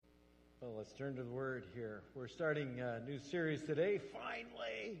Well, let's turn to the Word here. We're starting a new series today.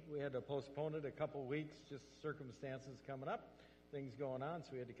 Finally! We had to postpone it a couple weeks, just circumstances coming up, things going on, so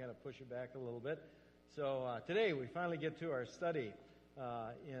we had to kind of push it back a little bit. So today we finally get to our study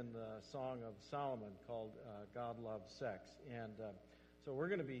in the Song of Solomon called God Loves Sex. And so we're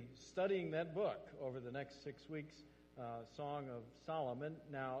going to be studying that book over the next 6 weeks, Song of Solomon.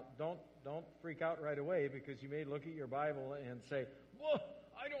 Now, don't freak out right away, because you may look at your Bible and say, whoa!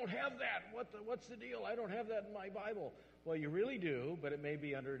 I don't have that. What's the deal? I don't have that in my Bible. Well, you really do, but it may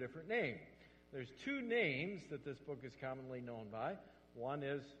be under a different name. There's two names that this book is commonly known by. One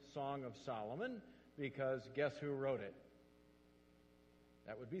is Song of Solomon, because guess who wrote it?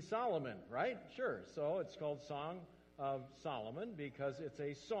 That would be Solomon, right? Sure. So it's called Song of Solomon because it's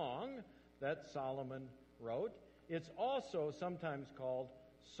a song that Solomon wrote. It's also sometimes called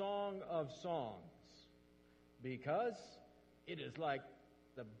Song of Songs because it is like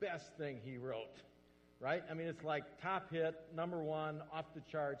the best thing he wrote, right? I mean, it's like top hit, number one, off the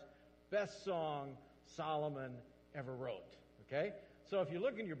charts, best song Solomon ever wrote, okay? So if you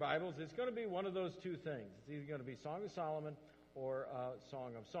look in your Bibles, it's going to be one of those two things. It's either going to be Song of Solomon or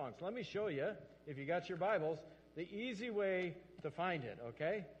Song of Songs. Let me show you, if you got your Bibles, the easy way to find it,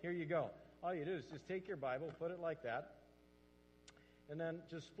 okay? Here you go. All you do is just take your Bible, put it like that, and then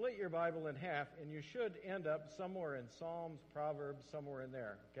just split your Bible in half, and you should end up somewhere in Psalms, Proverbs, somewhere in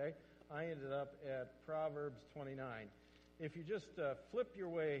there, okay? I ended up at Proverbs 29. If you just flip your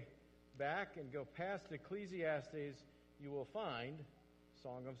way back and go past Ecclesiastes, you will find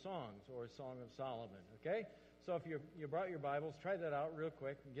Song of Songs or Song of Solomon, okay? So if you brought your Bibles, try that out real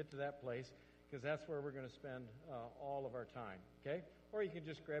quick and get to that place, because that's where we're going to spend all of our time, okay? Or you can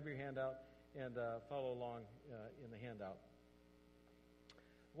just grab your handout and follow along in the handout.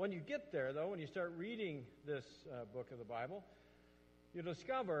 When you get there, though, when you start reading this book of the Bible, you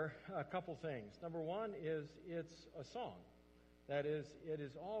discover a couple things. Number one is it's a song. That is, it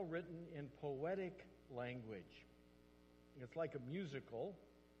is all written in poetic language. It's like a musical,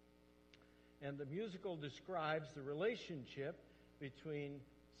 and the musical describes the relationship between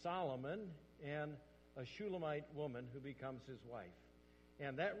Solomon and a Shulamite woman who becomes his wife.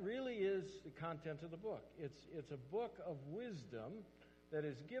 And that really is the content of the book. It's a book of wisdom that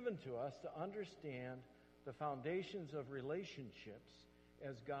is given to us to understand the foundations of relationships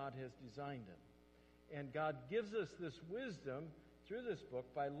as God has designed them. And God gives us this wisdom through this book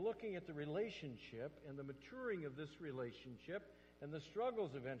by looking at the relationship and the maturing of this relationship and the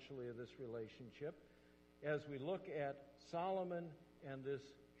struggles eventually of this relationship as we look at Solomon and this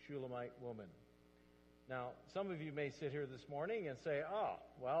Shulamite woman. Now, some of you may sit here this morning and say, oh,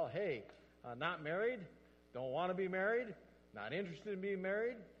 well, hey, not married, don't want to be married, not interested in being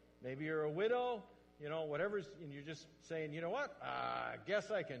married, maybe you're a widow, and you're just saying, you know what, I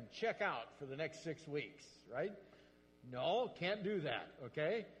guess I can check out for the next 6 weeks, right? No, can't do that,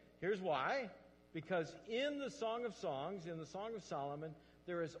 okay? Here's why. Because in the Song of Songs, in the Song of Solomon,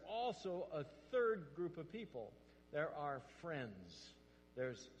 there is also a third group of people. There are friends.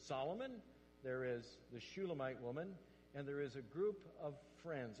 There's Solomon, there is the Shulamite woman, and there is a group of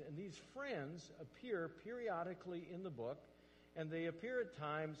friends. And these friends appear periodically in the book, and they appear at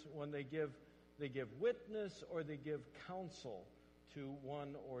times when they give witness or they give counsel to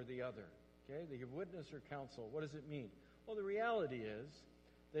one or the other. Okay? They give witness or counsel. What does it mean? Well, the reality is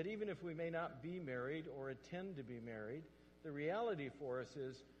that even if we may not be married or intend to be married, the reality for us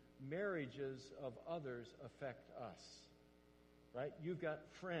is marriages of others affect us. Right? You've got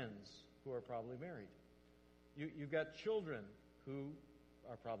friends who are probably married. You've got children who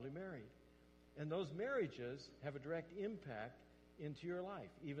are probably married. And those marriages have a direct impact into your life,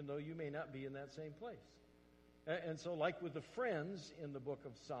 even though you may not be in that same place. And so like with the friends in the book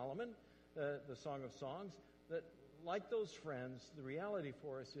of Solomon, the Song of Songs, that like those friends, the reality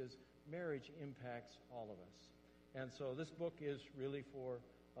for us is marriage impacts all of us. And so this book is really for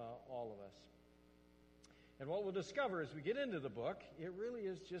all of us. And what we'll discover as we get into the book, it really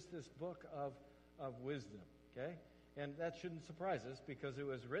is just this book of wisdom, okay? And that shouldn't surprise us because it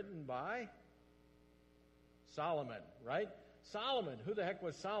was written by Solomon, right? Solomon. Who the heck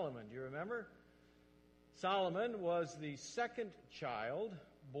was Solomon? Do you remember? Solomon was the second child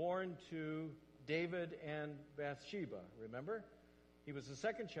born to David and Bathsheba. Remember? He was the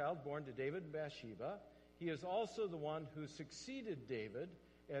second child born to David and Bathsheba. He is also the one who succeeded David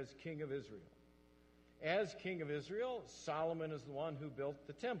as king of Israel. As king of Israel, Solomon is the one who built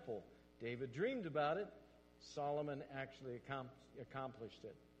the temple. David dreamed about it. Solomon actually accomplished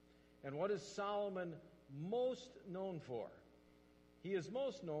it. And what is Solomon most known for? He is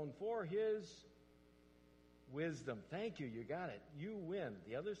most known for his wisdom. Thank you. You got it. You win.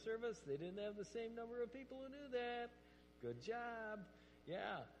 The other service, they didn't have the same number of people who knew that. Good job.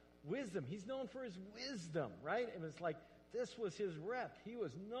 Yeah. Wisdom. He's known for his wisdom, right? And it's like this was his rep. He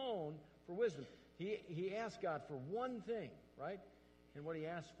was known for wisdom. He asked God for one thing, right? And what he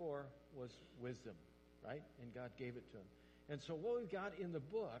asked for was wisdom, right? And God gave it to him. And so what we've got in the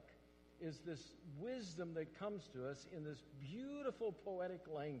book is this wisdom that comes to us in this beautiful poetic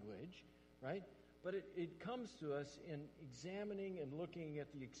language, right? But it comes to us in examining and looking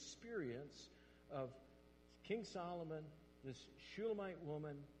at the experience of King Solomon, this Shulamite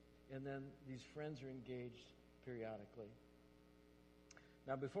woman, and then these friends are engaged periodically.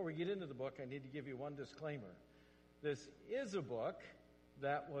 Now, before we get into the book, I need to give you one disclaimer. This is a book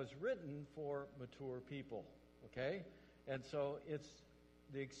that was written for mature people, okay? And so it's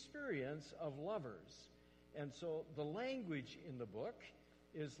the experience of lovers. And so the language in the book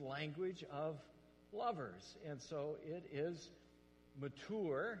is language of lovers. And so it is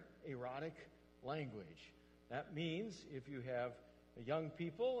mature, erotic language. That means if you have young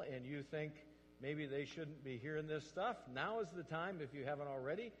people and you think maybe they shouldn't be hearing this stuff, now is the time, if you haven't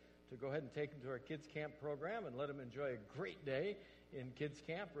already, to go ahead and take them to our Kids Camp program and let them enjoy a great day in Kids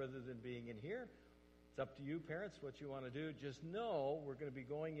Camp rather than being in here. It's up to you, parents, what you want to do. Just know we're going to be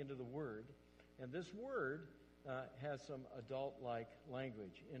going into the Word, and this Word has some adult-like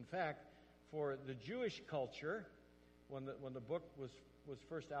language. In fact, for the Jewish culture, when the book was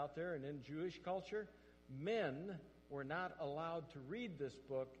first out there and in Jewish culture, men were not allowed to read this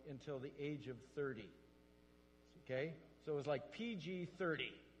book until the age of 30. Okay? So it was like PG-30.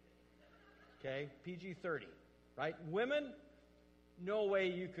 Okay? PG-30. Right? Women, no way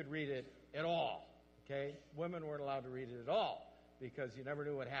you could read it at all. Okay? Women weren't allowed to read it at all because you never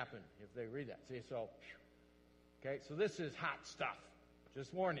knew what happened if they read that. See, so, okay? So this is hot stuff.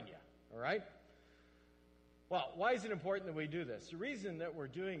 Just warning you. All right? Well, why is it important that we do this? The reason that we're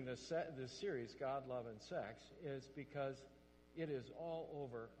doing this series, God, Love, and Sex, is because it is all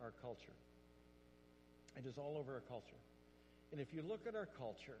over our culture. It is all over our culture. And if you look at our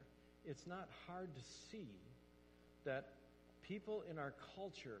culture, it's not hard to see that people in our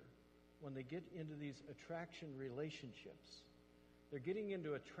culture, when they get into these attraction relationships, they're getting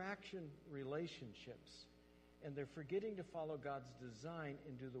into attraction relationships, and they're forgetting to follow God's design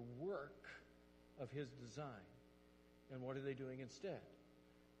and do the work of his design. And what are they doing instead?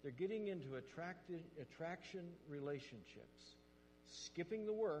 They're getting into attraction relationships, skipping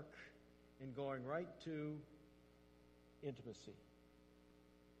the work and going right to intimacy.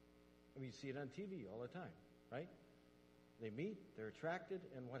 I mean, you see it on TV all the time, right? They meet, they're attracted,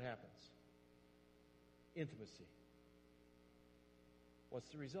 and what happens? Intimacy. What's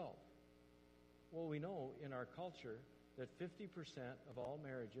the result? Well, we know in our culture that 50% of all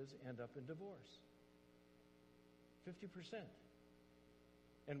marriages end up in divorce. 50%.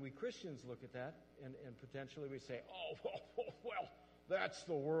 And we Christians look at that and potentially we say, oh, well, that's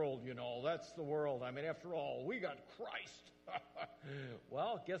the world, that's the world. I mean, after all, we got Christ.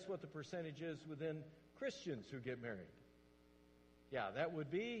 Well, guess what the percentage is within Christians who get married? Yeah, that would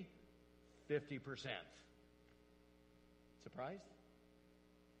be 50%. Surprised?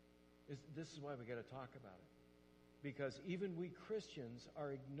 This is why we got to talk about it. Because even we Christians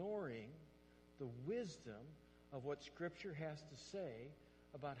are ignoring the wisdom of what Scripture has to say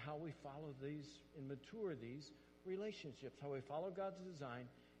about how we follow these and mature these relationships, how we follow God's design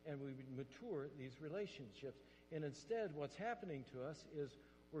and we mature these relationships. And instead, what's happening to us is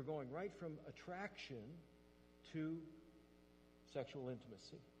we're going right from attraction to sexual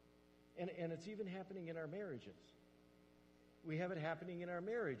intimacy. And it's even happening in our marriages. We have it happening in our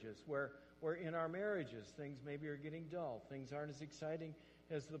marriages where in our marriages things maybe are getting dull. Things aren't as exciting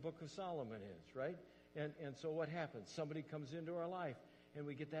as the Book of Solomon is, right? And so what happens? Somebody comes into our life and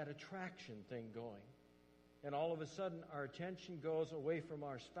we get that attraction thing going. And all of a sudden our attention goes away from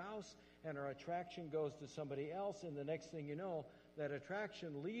our spouse and our attraction goes to somebody else. And the next thing you know, that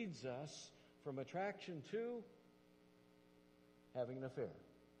attraction leads us from attraction to having an affair.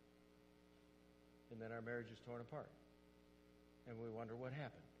 And then our marriage is torn apart. And we wonder what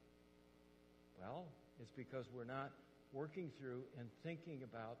happened. Well, it's because we're not working through and thinking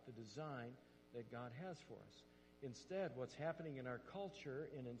about the design that God has for us. Instead, what's happening in our culture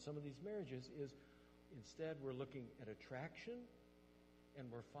and in some of these marriages is instead we're looking at attraction and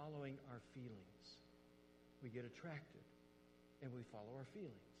we're following our feelings. We get attracted and we follow our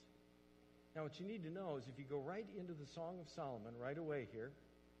feelings. Now, what you need to know is if you go right into the Song of Solomon right away here,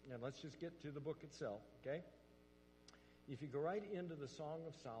 and let's just get to the book itself, okay? If you go right into the Song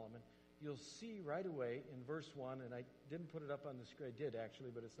of Solomon, you'll see right away in verse 1, and I didn't put it up on the screen. I did,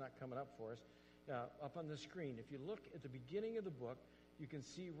 actually, but it's not coming up for us. up on the screen. If you look at the beginning of the book, you can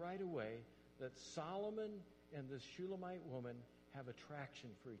see right away that Solomon and this Shulamite woman have attraction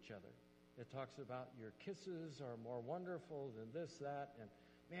for each other. It talks about your kisses are more wonderful than this, that, and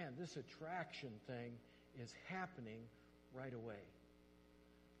man, this attraction thing is happening right away.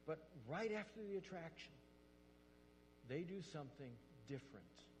 But right after the attraction, they do something different.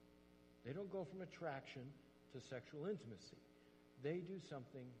 They don't go from attraction to sexual intimacy. They do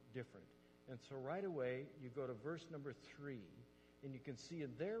something different. And so right away, you go to verse number 3, and you can see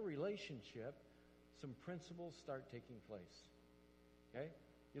in their relationship, some principles start taking place. Okay?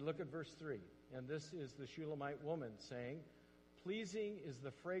 You look at verse 3, and this is the Shulamite woman saying, "Pleasing is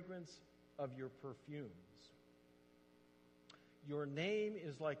the fragrance of your perfumes. Your name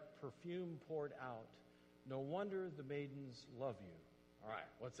is like perfume poured out. No wonder the maidens love you." All right,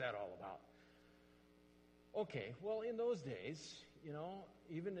 what's that all about? Okay, well, in those days,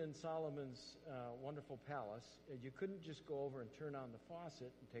 even in Solomon's wonderful palace, you couldn't just go over and turn on the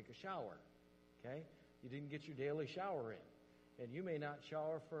faucet and take a shower, okay? You didn't get your daily shower in, and you may not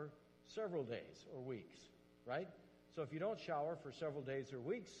shower for several days or weeks, right? So if you don't shower for several days or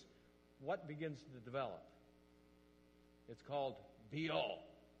weeks, what begins to develop? It's called BO,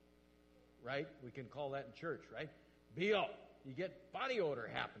 right? We can call that in church, right? BO. You get body odor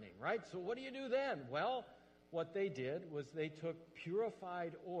happening, right? So what do you do then? Well, what they did was they took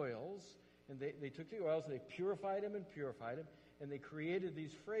purified oils, and they took the oils, they purified them, and they created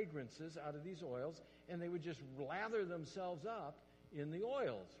these fragrances out of these oils, and they would just lather themselves up in the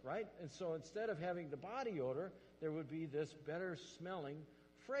oils, right? And so instead of having the body odor, there would be this better smelling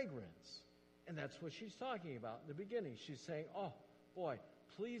fragrance. And that's what she's talking about in the beginning. She's saying, oh, boy,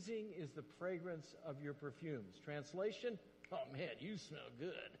 pleasing is the fragrance of your perfumes. Translation, oh, man, you smell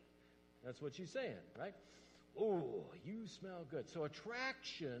good. That's what she's saying, right? Oh, you smell good. So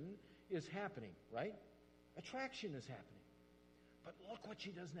attraction is happening, right? Attraction is happening. But look what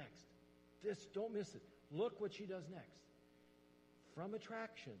she does next. Don't miss it. Look what she does next. From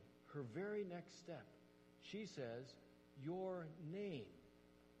attraction, her very next step, she says, your name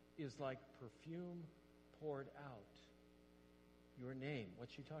is like perfume poured out. Your name.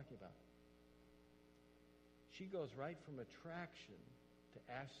 What's she talking about? She goes right from attraction to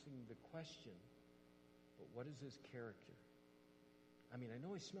asking the question, but what is his character? I mean, I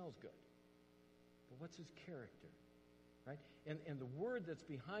know he smells good, but what's his character? Right? And the word that's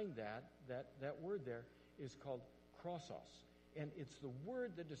behind that word there is called krosos. And it's the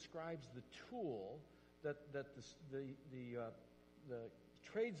word that describes the tool that the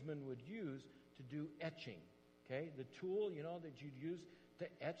tradesman would use to do etching. Okay? The tool, that you'd use to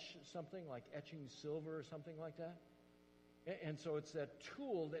etch something, like etching silver or something like that. And so it's that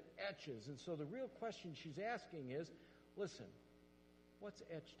tool that etches. And so the real question she's asking is, listen, what's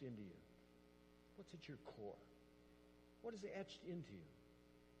etched into you? What's at your core? What is etched into you?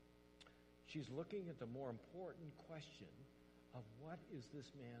 She's looking at the more important question of what is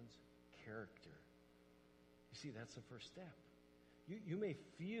this man's character? You see, that's the first step. You may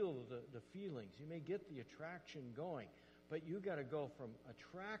feel the feelings. You may get the attraction going. But you got to go from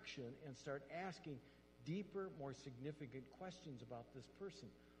attraction and start asking deeper, more significant questions about this person.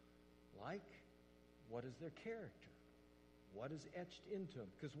 Like, what is their character? What is etched into them?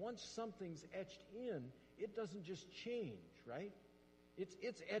 Because once something's etched in, it doesn't just change, right?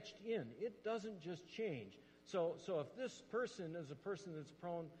 It's etched in. It doesn't just change. So if this person is a person that's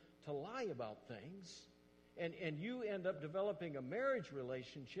prone to lie about things, and you end up developing a marriage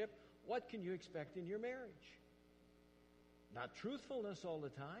relationship, what can you expect in your marriage? Not truthfulness all the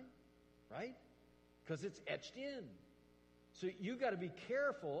time, right? Because it's etched in. So you got to be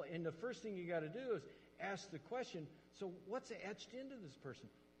careful, and the first thing you got to do is ask the question, so what's etched into this person?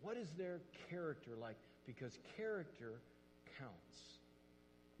 What is their character like? Because character counts.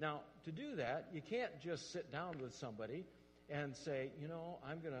 Now, to do that, you can't just sit down with somebody and say,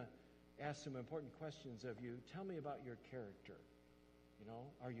 I'm going to ask some important questions of you. Tell me about your character.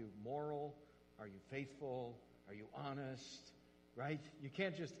 Are you moral? Are you faithful? Are you honest? Right? You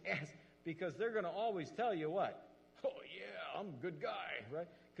can't just ask, because they're going to always tell you what? Oh, yeah, I'm a good guy, right?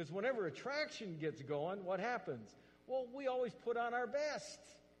 Because whenever attraction gets going, what happens? Well, we always put on our best,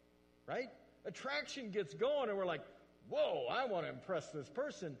 right? Attraction gets going, and we're like, whoa, I want to impress this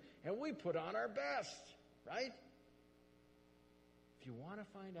person, and we put on our best, right? If you want to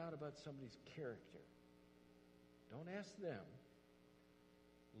find out about somebody's character, don't ask them.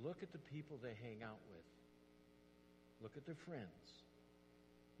 Look at the people they hang out with. Look at their friends.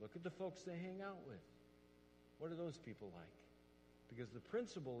 Look at the folks they hang out with. What are those people like? Because the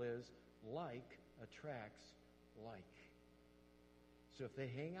principle is like attracts like. So if they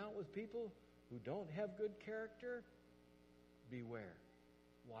hang out with people who don't have good character, beware.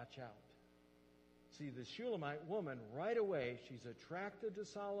 Watch out. See, the Shulamite woman, right away, she's attracted to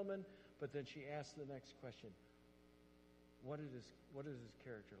Solomon, but then she asks the next question, what is his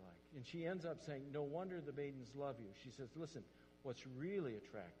character like? And she ends up saying, no wonder the maidens love you. She says, listen, what's really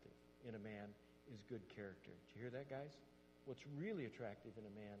attractive in a man is good character. Did you hear that, guys? What's really attractive in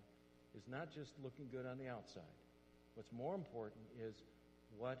a man is not just looking good on the outside. What's more important is,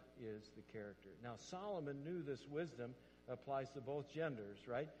 what is the character? Now, Solomon knew this wisdom applies to both genders,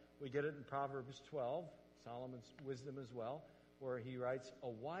 right? We get it in Proverbs 12, Solomon's wisdom as well, where he writes, a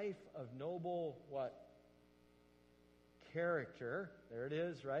wife of noble, what? Character, there it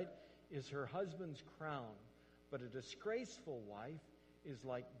is, right, is her husband's crown, but a disgraceful wife is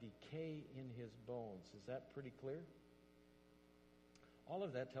like decay in his bones. Is that pretty clear? All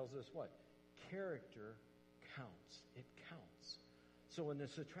of that tells us what? Character counts. It counts. So when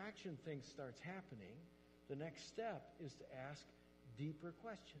this attraction thing starts happening, the next step is to ask deeper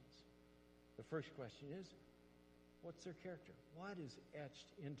questions. The first question is, what's their character? What is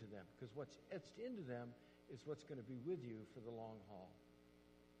etched into them? Because what's etched into them is what's going to be with you for the long haul.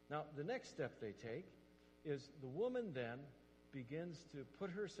 Now, the next step they take is the woman then begins to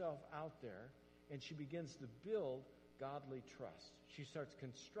put herself out there, and she begins to build godly trust. She starts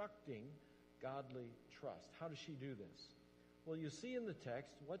constructing godly trust. How does she do this? Well, you see in the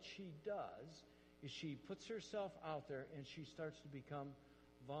text, what she does is she puts herself out there and she starts to become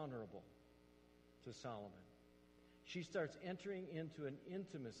vulnerable to Solomon. She starts entering into an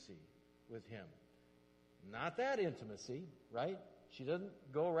intimacy with him. Not that intimacy, right? She doesn't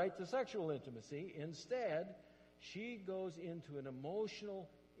go right to sexual intimacy. Instead, she goes into an emotional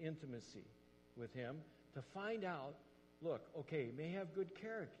intimacy with him to find out, look, okay, he may have good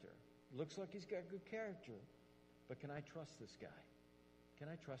character. Looks like he's got good character. But can I trust this guy? Can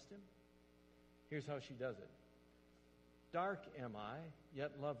I trust him? Here's how she does it. Dark am I,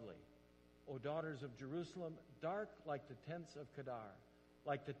 yet lovely. O daughters of Jerusalem, dark like the tents of Kedar,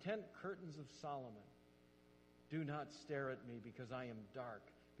 like the tent curtains of Solomon. Do not stare at me because I am dark,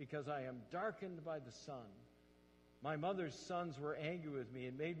 because I am darkened by the sun. My mother's sons were angry with me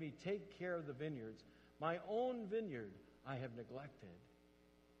and made me take care of the vineyards. My own vineyard I have neglected.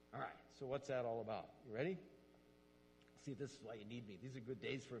 All right, so what's that all about? You ready? See, this is why you need me. These are good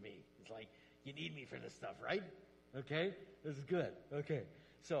days for me. It's like, you need me for this stuff, right? Okay? This is good. Okay.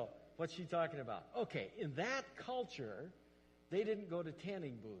 So, what's she talking about? Okay, in that culture, they didn't go to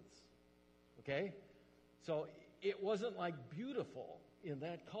tanning booths. Okay? So, it wasn't like beautiful in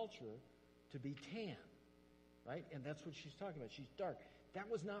that culture to be tan, right? And that's what she's talking about. She's dark. That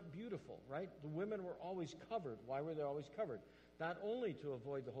was not beautiful, right? The women were always covered. Why were they always covered? Not only to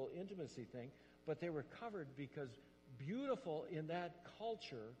avoid the whole intimacy thing, but they were covered because beautiful in that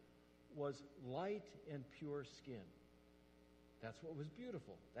culture was light and pure skin. That's what was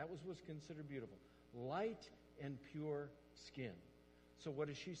beautiful. That was what's considered beautiful. Light and pure skin. So what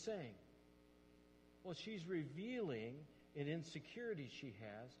is she saying? Well, she's revealing an insecurity she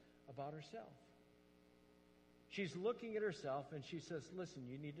has about herself. She's looking at herself and she says, listen,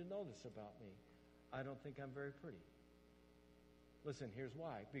 you need to know this about me. I don't think I'm very pretty. Listen, here's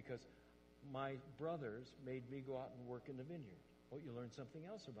why. Because my brothers made me go out and work in the vineyard. Well, you learn something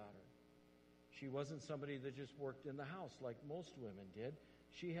else about her. She wasn't somebody that just worked in the house like most women did.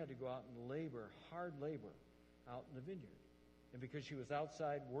 She had to go out and labor, hard labor, out in the vineyard. And because she was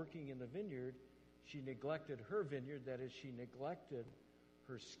outside working in the vineyard, she neglected her vineyard. That is, she neglected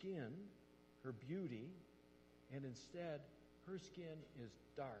her skin, her beauty, and instead, her skin is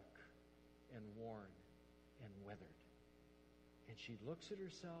dark and worn and weathered. And she looks at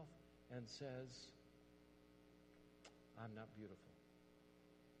herself and says, I'm not beautiful.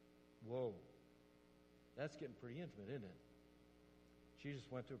 Whoa. That's getting pretty intimate, isn't it? She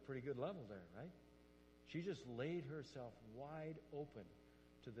just went to a pretty good level there, right? She just laid herself wide open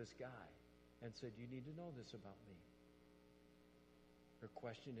to this guy and said, you need to know this about me. Her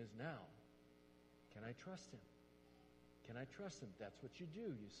question is now, can I trust him? Can I trust him? That's what you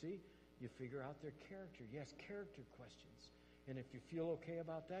do, you see. You figure out their character. You ask character questions. And if you feel okay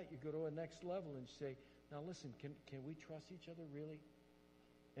about that, you go to a next level and say, now listen, can we trust each other really?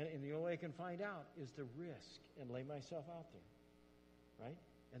 And the only way I can find out is to risk and lay myself out there. Right?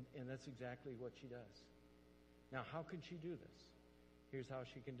 And that's exactly what she does. Now, how can she do this? Here's how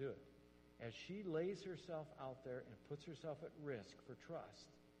she can do it. As she lays herself out there and puts herself at risk for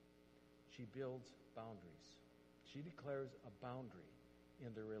trust, she builds boundaries. She declares a boundary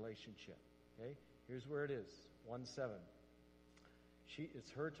in the relationship. Okay? Here's where it is. 1:7.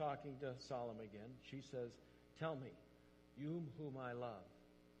 It's her talking to Solomon again. She says, tell me, you whom I love,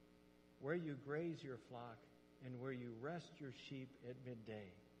 where you graze your flock and where you rest your sheep at midday.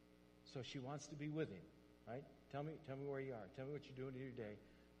 So she wants to be with him, right? Tell me where you are. Tell me what you're doing in your day.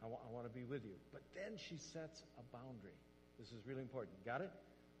 I want to be with you. But then she sets a boundary. This is really important. Got it?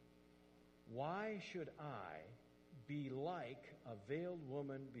 Why should I be like a veiled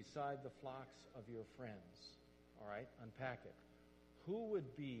woman beside the flocks of your friends? All right, unpack it. Who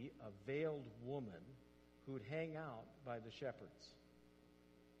would be a veiled woman who would hang out by the shepherds?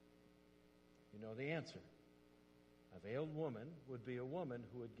 You know the answer. A veiled woman would be a woman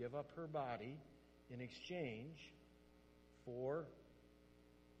who would give up her body in exchange for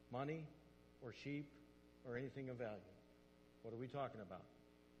money or sheep or anything of value. What are we talking about?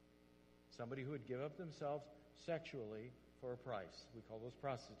 Somebody who would give up themselves sexually for a price. We call those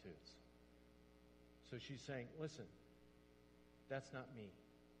prostitutes. So she's saying, listen, that's not me.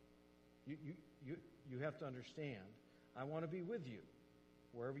 You have to understand, I want to be with you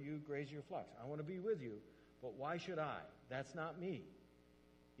wherever you graze your flocks. I want to be with you, but why should I? That's not me.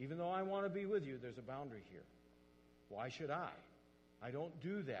 Even though I want to be with you, there's a boundary here. Why should I? I don't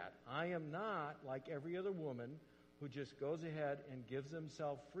do that. I am not like every other woman who just goes ahead and gives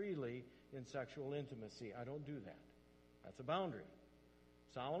themselves freely in sexual intimacy. I don't do that. That's a boundary.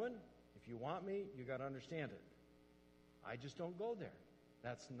 Solomon, if you want me, you got to understand it. I just don't go there.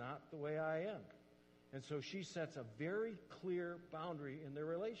 That's not the way I am. And so she sets a very clear boundary in their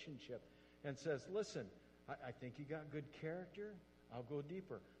relationship and says, listen, I think you got good character. I'll go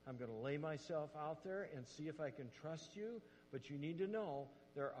deeper. I'm going to lay myself out there and see if I can trust you. But you need to know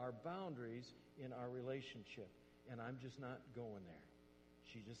there are boundaries in our relationship. And I'm just not going there.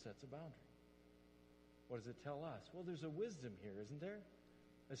 She just sets a boundary. What does it tell us? Well, there's a wisdom here, isn't there?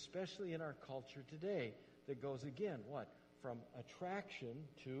 Especially in our culture today that goes, again, what? From attraction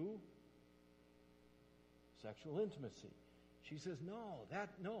to sexual intimacy. She says, no,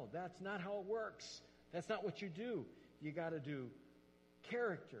 that's not how it works. That's not what you do. You got to do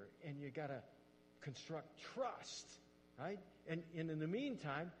character, and you got to construct trust, right? And in the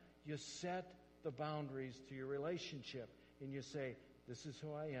meantime, you set the boundaries to your relationship, and you say, this is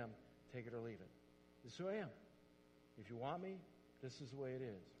who I am, take it or leave it. This is who I am. If you want me, this is the way it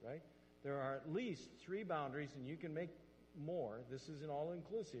is, right? There are at least 3 boundaries, and you can make more. This isn't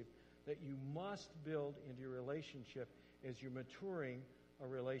all-inclusive, that you must build into your relationship as you're maturing a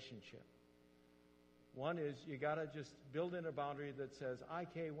relationship. One is you got to just build in a boundary that says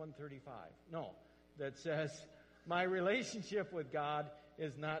IK 135. No, that says my relationship with God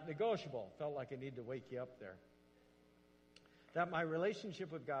is not negotiable. Felt like I need to wake you up there. That my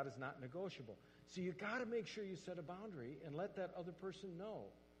relationship with God is not negotiable. So you got to make sure you set a boundary and let that other person know.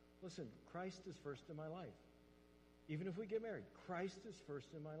 Listen, Christ is first in my life. Even if we get married, Christ is first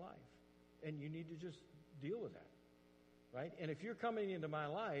in my life. And you need to just deal with that. Right? And if you're coming into my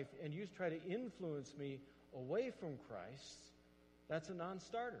life and you try to influence me away from Christ, that's a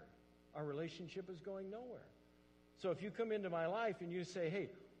non-starter. Our relationship is going nowhere. So if you come into my life and you say, hey,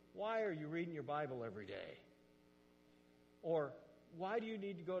 why are you reading your Bible every day? Or why do you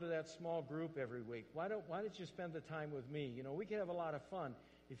need to go to that small group every week? Why don't you spend the time with me? You know, we could have a lot of fun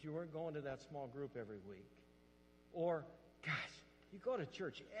if you weren't going to that small group every week. Or, gosh, you go to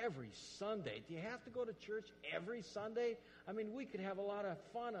church every Sunday. Do you have to go to church every Sunday? I mean, we could have a lot of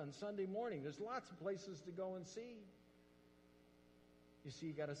fun on Sunday morning. There's lots of places to go and see. You see,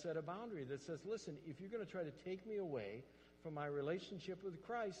 you got to set a boundary that says, listen, if you're going to try to take me away from my relationship with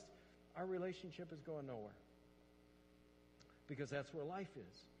Christ, our relationship is going nowhere. Because that's where life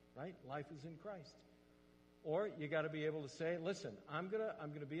is, right? Life is in Christ. Or you got to be able to say, listen, I'm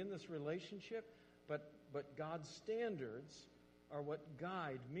gonna be in this relationship, but God's standards are what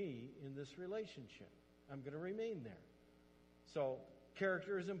guide me in this relationship. I'm going to remain there. So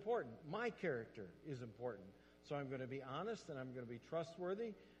character is important. My character is important. So I'm going to be honest and I'm going to be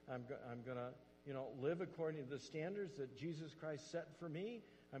trustworthy. I'm going to live according to the standards that Jesus Christ set for me.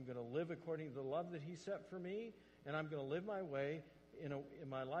 I'm going to live according to the love that He set for me. And I'm going to live my way in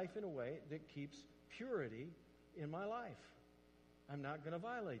my life in a way that keeps purity in my life. I'm not going to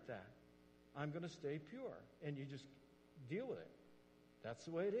violate that. I'm going to stay pure. And you just deal with it. That's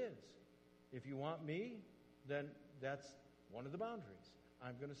the way it is. If you want me, then that's one of the boundaries.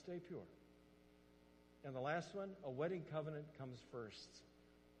 I'm going to stay pure. And the last one, a wedding covenant comes first.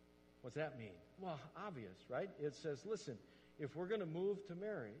 What's that mean? Well, obvious, right? It says, listen, if we're going to move to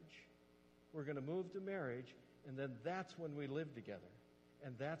marriage, and then that's when we live together.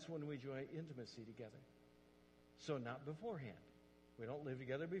 And that's when we enjoy intimacy together. So not beforehand. We don't live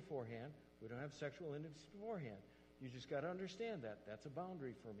together beforehand. We don't have sexual intimacy beforehand. You just got to understand that. That's a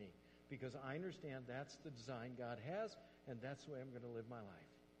boundary for me. Because I understand that's the design God has, and that's the way I'm going to live my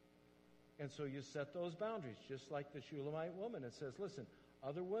life. And so you set those boundaries, just like the Shulamite woman. It says, listen,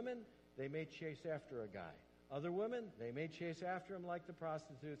 other women, they may chase after a guy. Other women, they may chase after him like the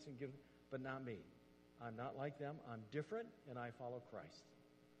prostitutes and give, but not me. I'm not like them. I'm different, and I follow Christ.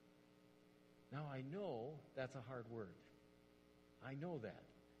 Now, I know that's a hard word. I know that.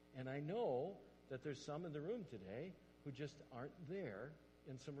 And I know that there's some in the room today who just aren't there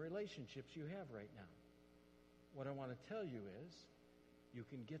in some relationships you have right now. What I want to tell you is, you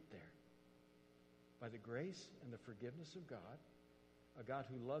can get there. By the grace and the forgiveness of God, a God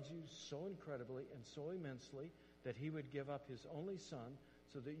who loves you so incredibly and so immensely that he would give up his only son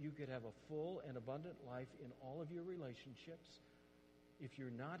so that you could have a full and abundant life in all of your relationships. If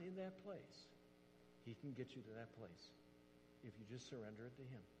you're not in that place, he can get you to that place if you just surrender it to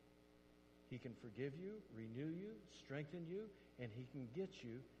him. He can forgive you, renew you, strengthen you, and he can get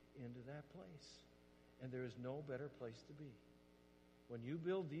you into that place. And there is no better place to be. When you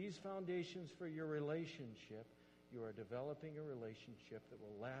build these foundations for your relationship, you are developing a relationship that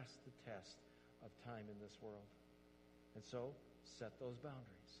will last the test of time in this world. And so, set those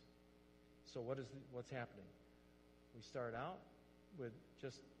boundaries. So what's happening? We start out with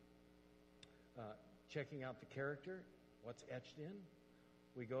just checking out the character, what's etched in.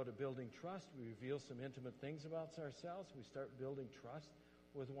 We go to building trust. We reveal some intimate things about ourselves. We start building trust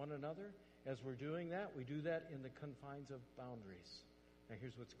with one another. As we're doing that, we do that in the confines of boundaries. Now,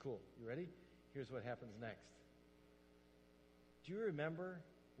 here's what's cool. You ready? Here's what happens next. Do you remember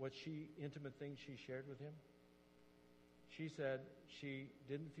what intimate things she shared with him? She said she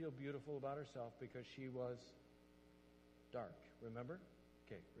didn't feel beautiful about herself because she was dark. Remember?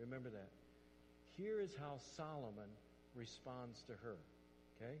 Okay, remember that. Here is how Solomon responds to her.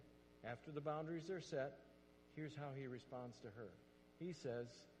 Okay? After the boundaries are set, here's how he responds to her. He says,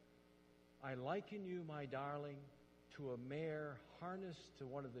 I liken you, my darling, to a mare harnessed to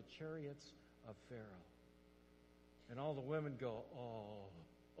one of the chariots of Pharaoh. And all the women go, oh,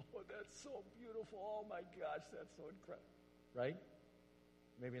 that's so beautiful. Oh, my gosh, that's so incredible. Right?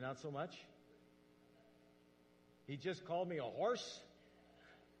 Maybe not so much. He just called me a horse.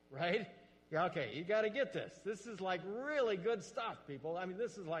 Right? Yeah, okay, you got to get this. This is like really good stuff, people. I mean,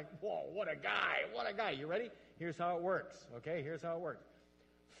 this is like, whoa, what a guy, what a guy. You ready? Here's how it works, okay? Here's how it works.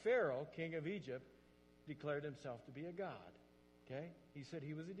 Pharaoh, king of Egypt, declared himself to be a god, okay? He said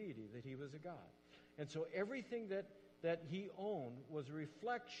he was a deity, that he was a god. And so everything that he owned was a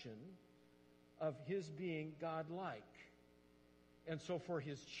reflection of his being godlike. And so for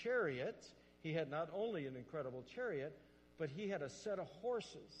his chariot, he had not only an incredible chariot, but he had a set of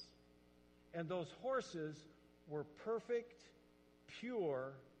horses. And those horses were perfect,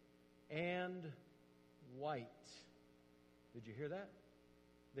 pure, and white. Did you hear that?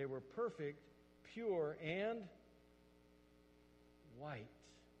 They were perfect, pure, and white.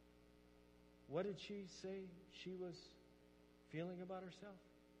 What did she say she was feeling about herself?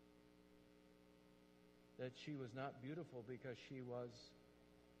 That she was not beautiful because she was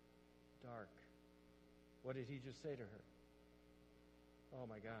dark. What did he just say to her? Oh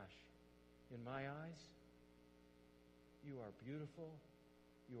my gosh. In my eyes, you are beautiful,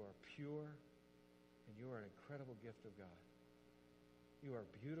 you are pure, and you are an incredible gift of God. You are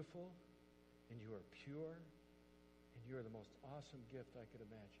beautiful, and you are pure, and you are the most awesome gift I could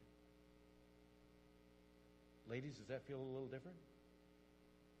imagine. Ladies, does that feel a little different?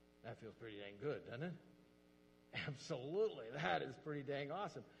 That feels pretty dang good, doesn't it? Absolutely. That is pretty dang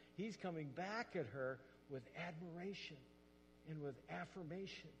awesome. He's coming back at her with admiration and with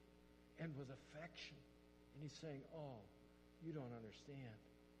affirmation and with affection. And he's saying, oh, you don't understand.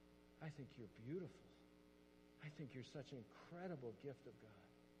 I think you're beautiful. I think you're such an incredible gift of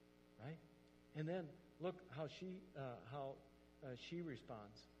God. Right? And then look how she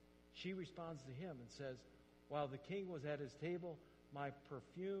responds. She responds to him and says, while the king was at his table, my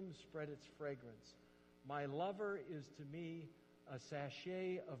perfume spread its fragrance. My lover is to me a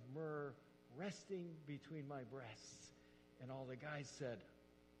sachet of myrrh resting between my breasts. And all the guys said,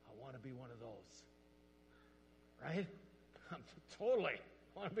 I want to be one of those. Right? Totally.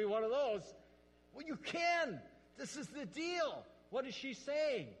 I want to be one of those. Well, you can. This is the deal. What is she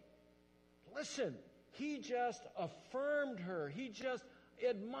saying? Listen, he just affirmed her. He just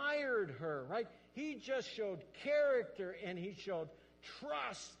admired her, right? He just showed character and he showed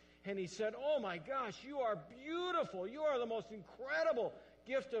trust. And he said, oh my gosh, you are beautiful. You are the most incredible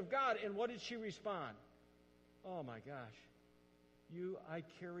gift of God. And what did she respond? Oh my gosh. I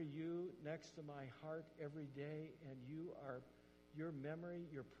carry you next to my heart every day, and your memory,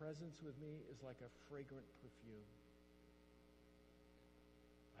 your presence with me is like a fragrant perfume.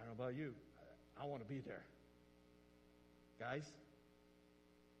 I don't know about you. I want to be there. Guys,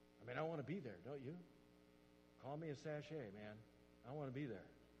 I mean, I want to be there, don't you? Call me a sachet, man. I want to be there.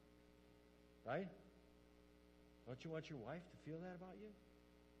 Right? Don't you want your wife to feel that about you?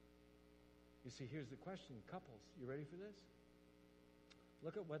 You see, here's the question. Couples, you ready for this?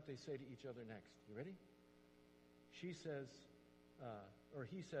 Look at what they say to each other next. You ready? She says, or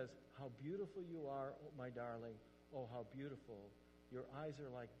he says, how beautiful you are, oh, my darling. Oh, how beautiful. Your eyes are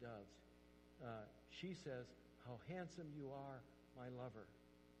like doves. She says, how handsome you are, my lover.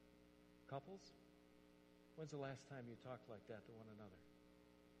 Couples, when's the last time you talked like that to one another?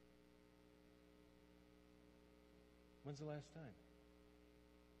 When's the last time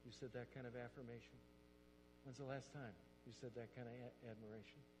you said that kind of affirmation? When's the last time you said that kind of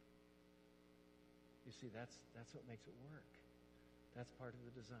admiration? You see, that's what makes it work. That's part of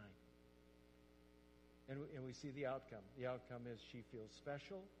the design. And we see the outcome. The outcome is she feels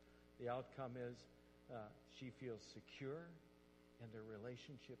special. The outcome is she feels secure, and their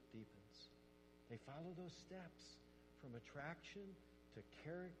relationship deepens. They follow those steps from attraction to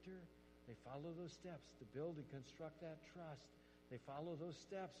character. They follow those steps to build and construct that trust. They follow those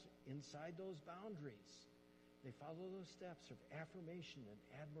steps inside those boundaries. They follow those steps of affirmation and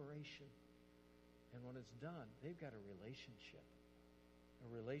admiration. And when it's done, they've got a relationship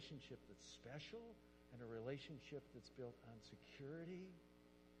that's special, and a relationship that's built on security,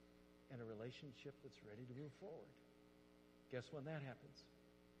 and a relationship that's ready to move forward. Guess when that happens?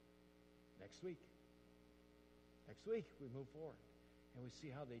 Next week. Next week, we move forward. And we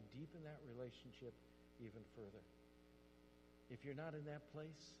see how they deepen that relationship even further. If you're not in that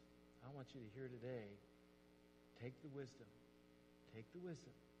place, I want you to hear today, take the wisdom. Take the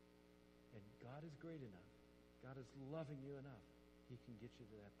wisdom. And God is great enough. God is loving you enough. He can get you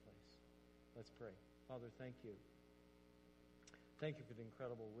to that place. Let's pray. Father, thank you. Thank you for the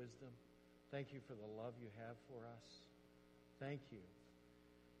incredible wisdom. Thank you for the love you have for us. Thank you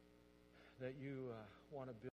that you want to build